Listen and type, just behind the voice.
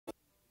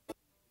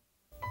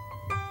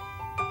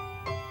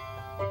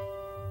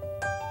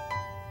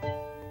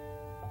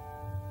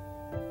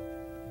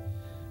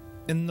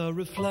In the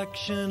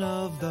reflection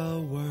of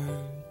the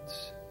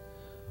words,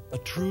 a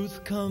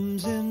truth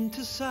comes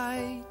into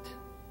sight.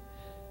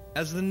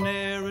 As the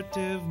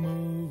narrative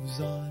moves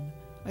on,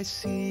 I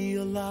see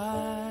a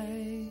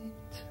light.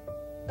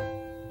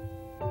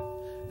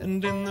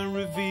 And in the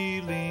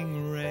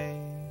revealing ray,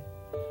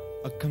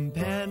 a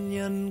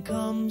companion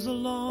comes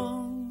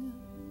along.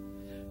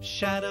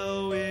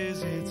 Shadow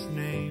is its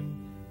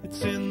name,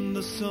 it's in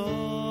the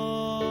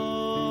song.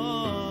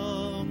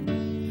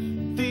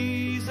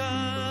 These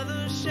are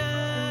the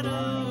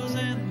shadows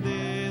and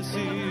this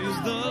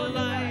is the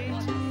light,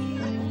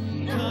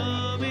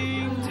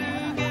 coming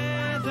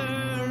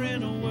together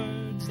in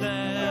words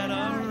that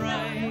are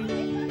right.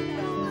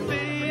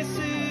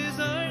 Faces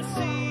are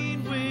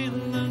seen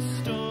when the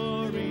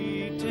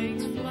story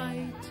takes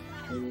flight,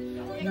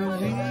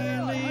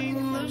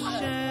 revealing the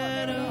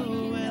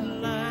shadow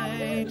and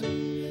light,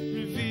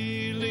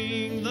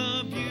 revealing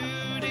the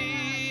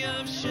beauty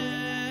of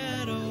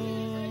shadow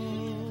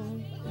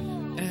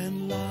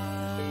and light.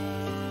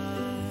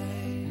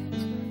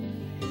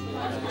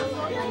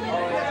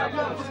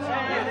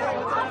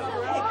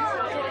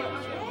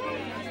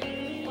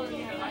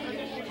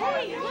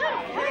 Hey, look!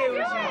 Hey,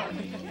 what's up?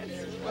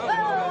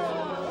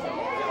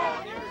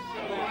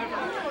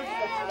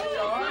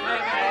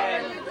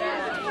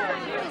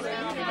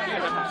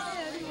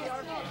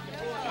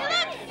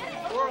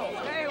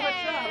 Hey,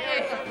 what's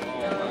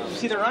up? You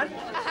see the run?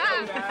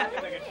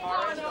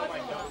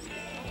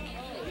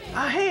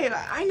 Hey,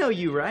 I know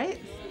you, right?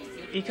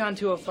 Econ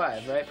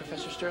 205, right,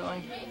 Professor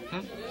Sterling?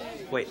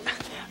 Wait,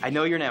 I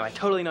know your name. I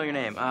totally know your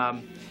name.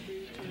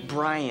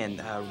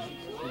 Brian,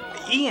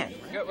 Ian.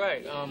 Yeah,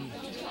 right.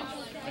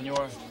 And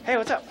you're? Hey,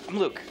 what's up? I'm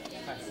Luke.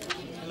 Hi.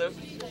 Hey, Luke.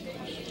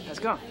 How's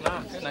it going?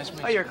 No, good. Nice to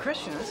meet you. Oh, you're a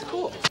Christian. That's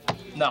cool.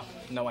 No,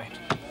 no way.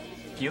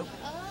 You?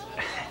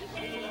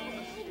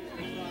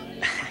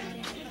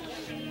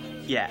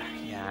 Yeah,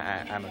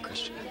 I'm a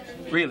Christian.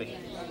 Really?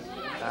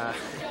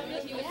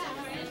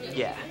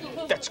 Yeah.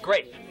 That's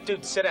great.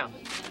 Dude, sit down.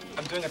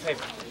 I'm doing a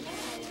paper.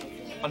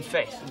 On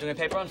faith. I'm doing a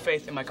paper on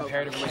faith in my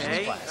comparative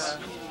religions class.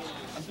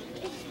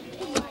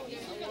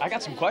 I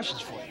got some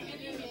questions for you.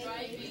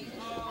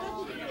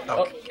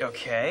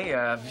 Okay,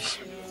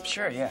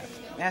 sure, yeah.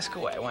 Ask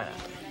away, why not?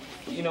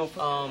 You know,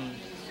 oh,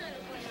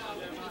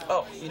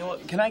 you know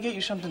what? Can I get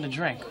you something to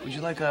drink? Would you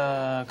like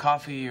a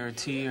coffee or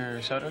tea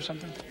or soda or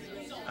something?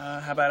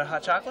 How about a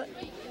hot chocolate?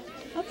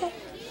 Okay.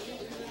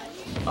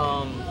 You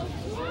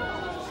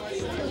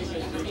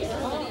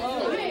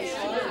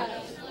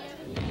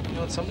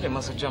know what? Somebody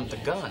must have jumped the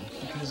gun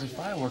because the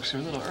fireworks are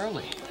a little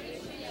early.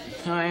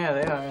 Oh, yeah,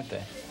 they are, aren't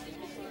they?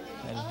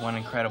 That's one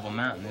incredible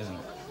mountain, isn't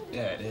it?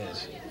 Yeah, it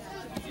is.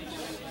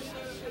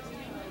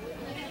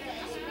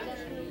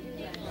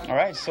 All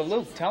right, so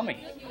Luke, tell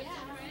me,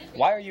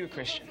 why are you a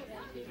Christian?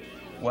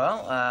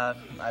 Well,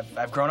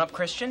 I've grown up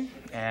Christian,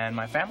 and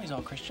my family's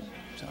all Christian,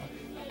 so...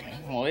 Okay,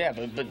 well, yeah,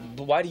 but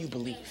why do you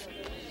believe?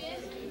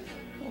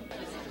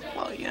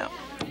 Well, you know,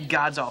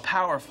 God's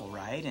all-powerful,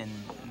 right? And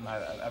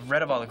I've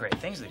read of all the great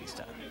things that he's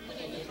done.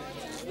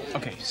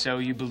 Okay, so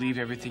you believe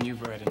everything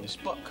you've read in this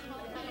book?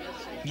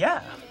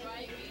 Yeah.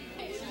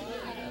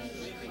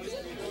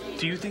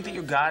 Do you think that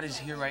your God is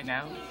here right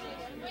now?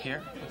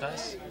 Here with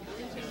us?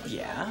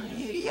 Yeah,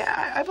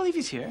 I believe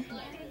he's here.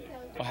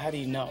 Well, how do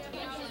you know?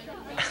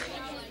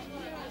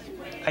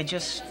 I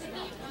just...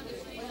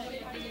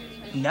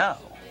 know.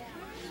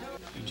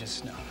 You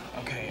just know.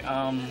 Okay,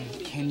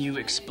 can you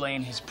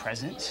explain his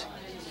presence?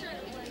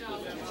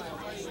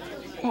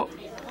 Well...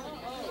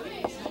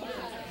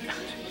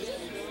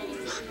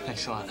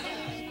 Thanks a lot.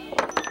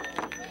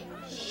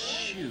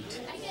 Shoot.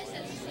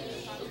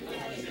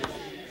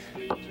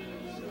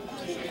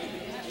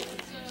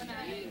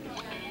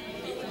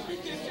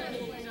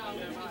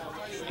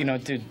 You know,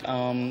 dude,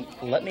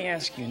 let me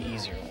ask you an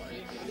easier one.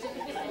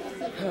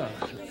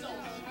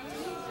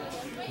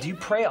 Do you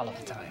pray all of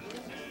the time?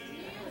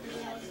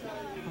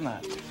 Well,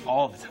 not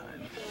all the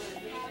time.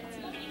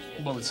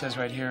 Well, it says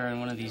right here in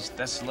one of these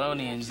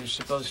Thessalonians, you're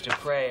supposed to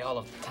pray all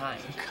of the time.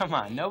 Come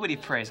on, nobody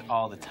prays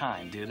all the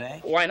time, do they?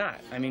 Why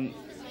not? I mean,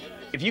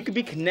 if you could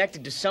be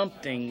connected to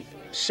something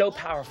so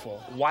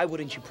powerful, why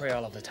wouldn't you pray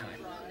all of the time?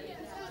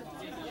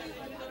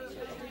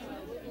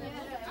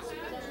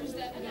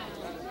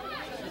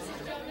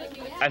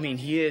 I mean,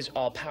 he is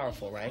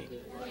all-powerful, right?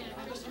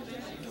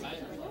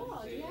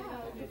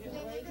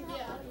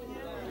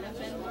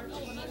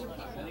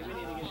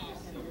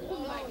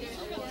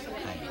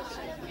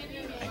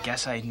 I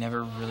guess I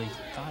never really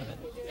thought of it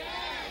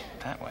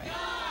that way.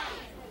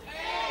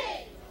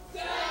 8,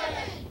 7,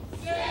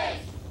 6,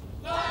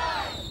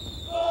 5,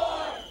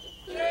 4,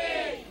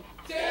 3,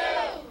 2,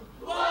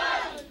 1.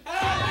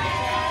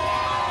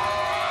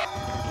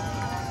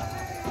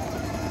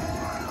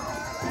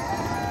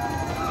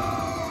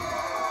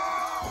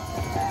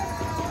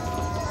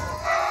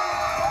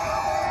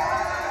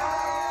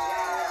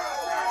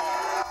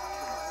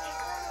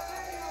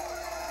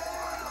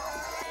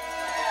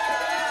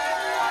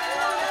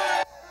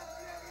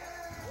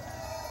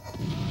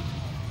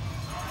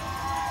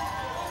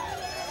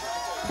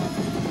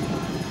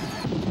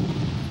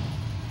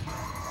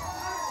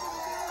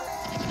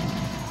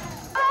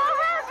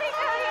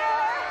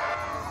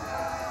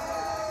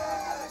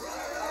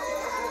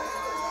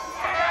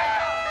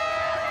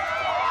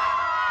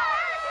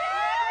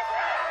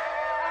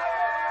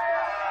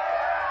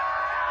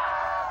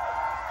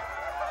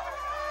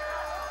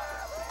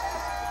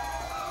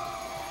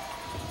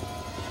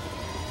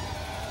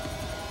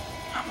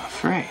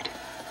 afraid.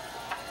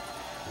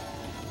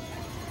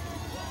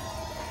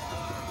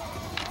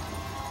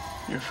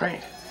 You're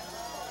afraid?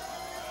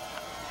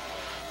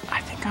 I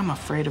think I'm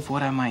afraid of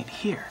what I might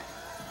hear.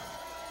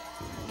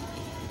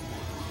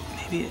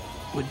 Maybe it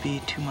would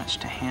be too much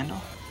to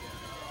handle.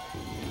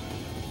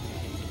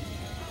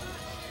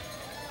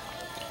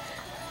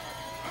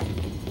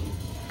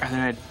 Or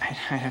that I'd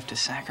have to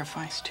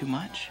sacrifice too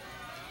much.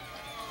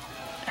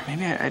 Or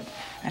maybe I'd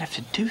have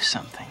to do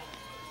something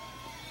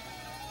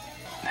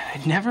that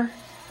I'd never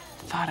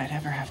thought I'd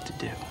ever have to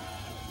do.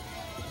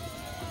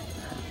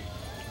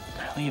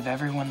 Or leave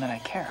everyone that I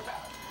care about.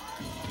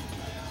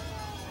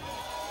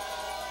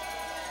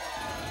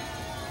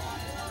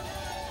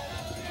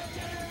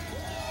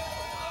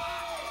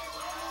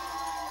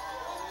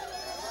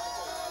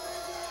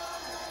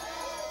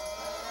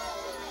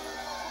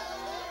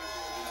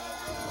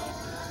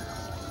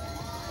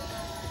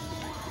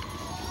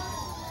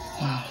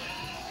 Wow.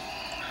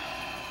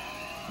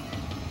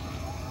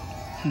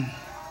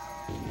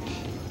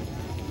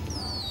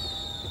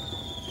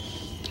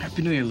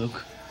 Happy New Year,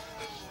 Luke.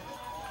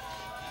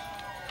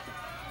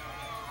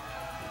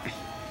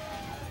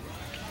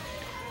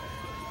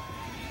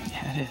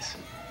 Yeah, it is.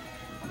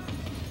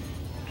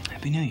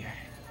 Happy New Year.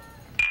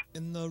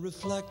 In the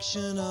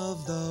reflection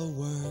of the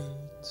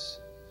words,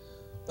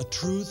 a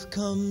truth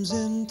comes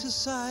into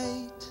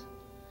sight.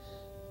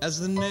 As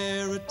the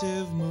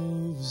narrative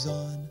moves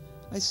on,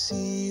 I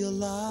see a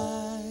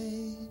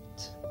light.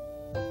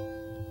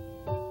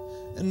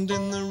 And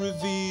in the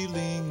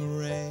revealing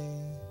ray,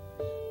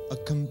 a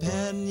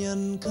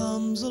companion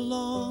comes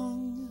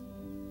along.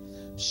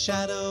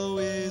 Shadow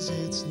is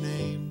its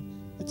name,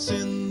 it's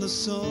in the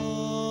song.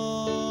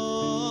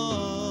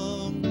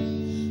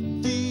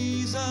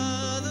 These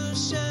are the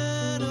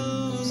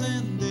shadows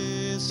and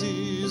this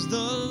is the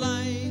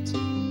light,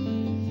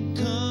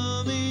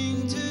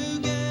 coming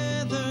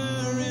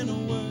together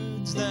in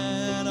words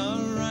that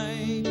are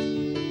right.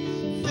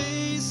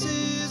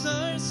 Faces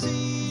are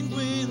seen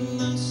when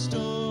the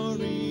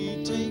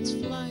story takes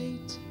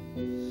flight,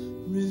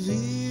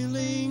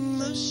 revealing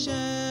the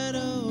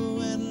shadow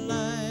and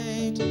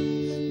light,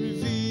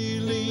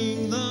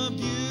 revealing the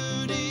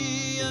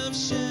beauty of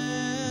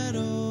shadow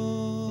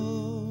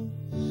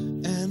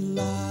and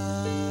light.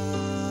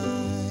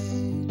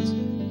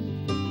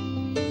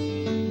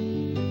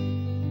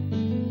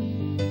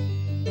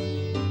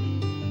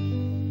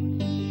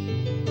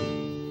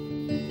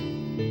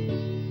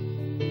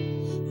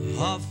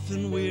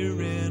 Often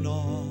we're in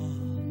awe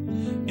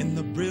in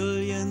the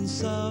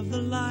brilliance of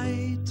the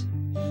light,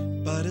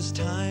 but as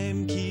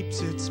time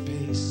keeps its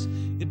pace,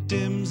 it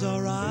dims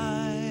our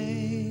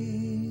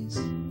eyes.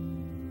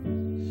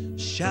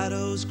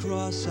 Shadows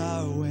cross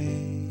our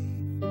way,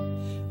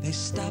 they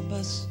stop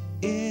us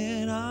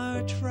in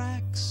our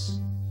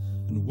tracks,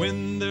 and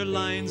when their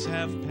lines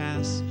have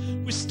passed,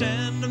 we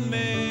stand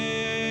amazed.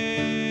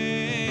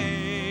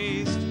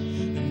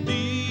 And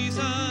these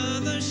are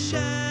the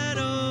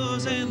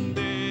shadows and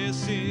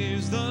this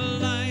is the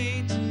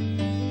light,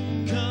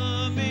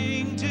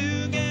 coming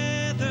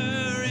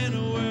together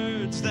in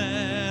words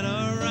that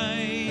are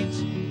right.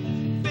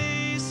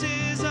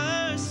 Faces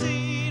are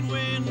seen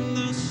when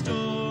the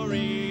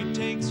story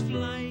takes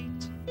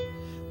flight,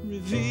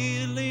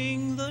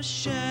 revealing the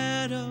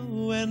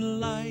shadow and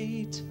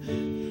light,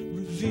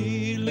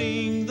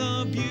 revealing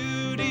the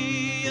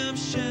beauty of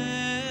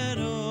shadow.